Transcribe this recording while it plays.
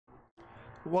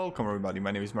Welcome everybody, my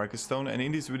name is Marcus Stone, and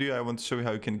in this video I want to show you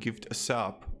how you can gift a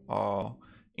sub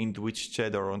in Twitch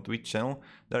chat or on Twitch channel.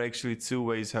 There are actually two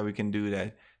ways how we can do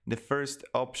that. The first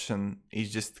option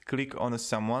is just click on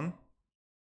someone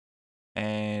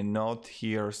and not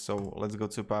here. So let's go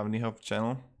to Pavnihov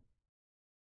channel.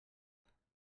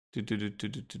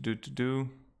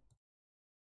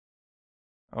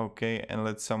 Okay, and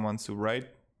let someone to write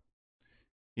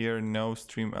here, no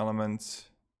stream elements.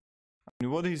 I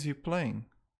mean, what is he playing?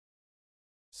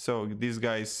 So this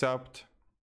guy is subbed.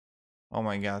 Oh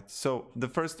my god. So the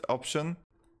first option,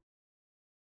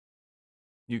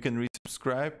 you can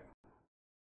resubscribe.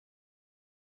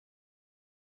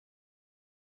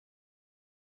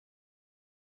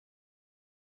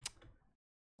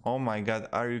 Oh my god,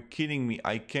 are you kidding me?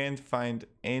 I can't find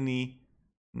any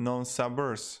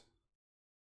non-subbers.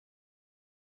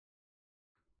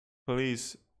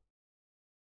 Please.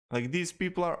 Like, these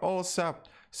people are all subbed.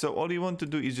 So all you want to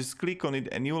do is just click on it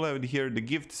and you'll have here the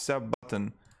gift sub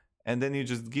button. And then you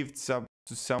just gift sub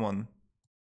to someone.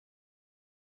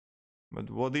 But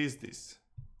what is this?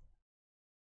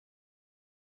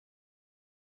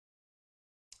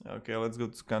 Okay, let's go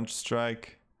to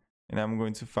Counter-Strike. And I'm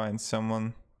going to find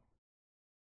someone.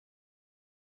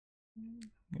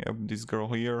 Yep, this girl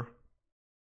here.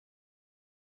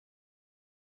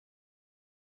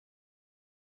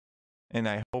 And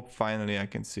I hope finally I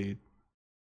can see it.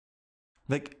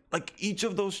 Like each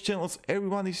of those channels,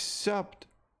 everyone is subbed.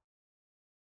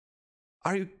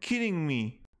 Are you kidding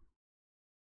me?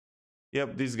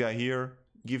 Yep, this guy here,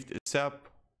 gift a sub.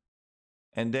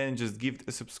 And then just gift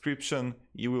a subscription.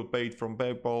 You will pay it from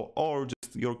PayPal or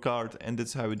just your card, and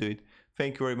that's how we do it.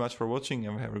 Thank you very much for watching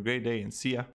and have a great day, and see ya.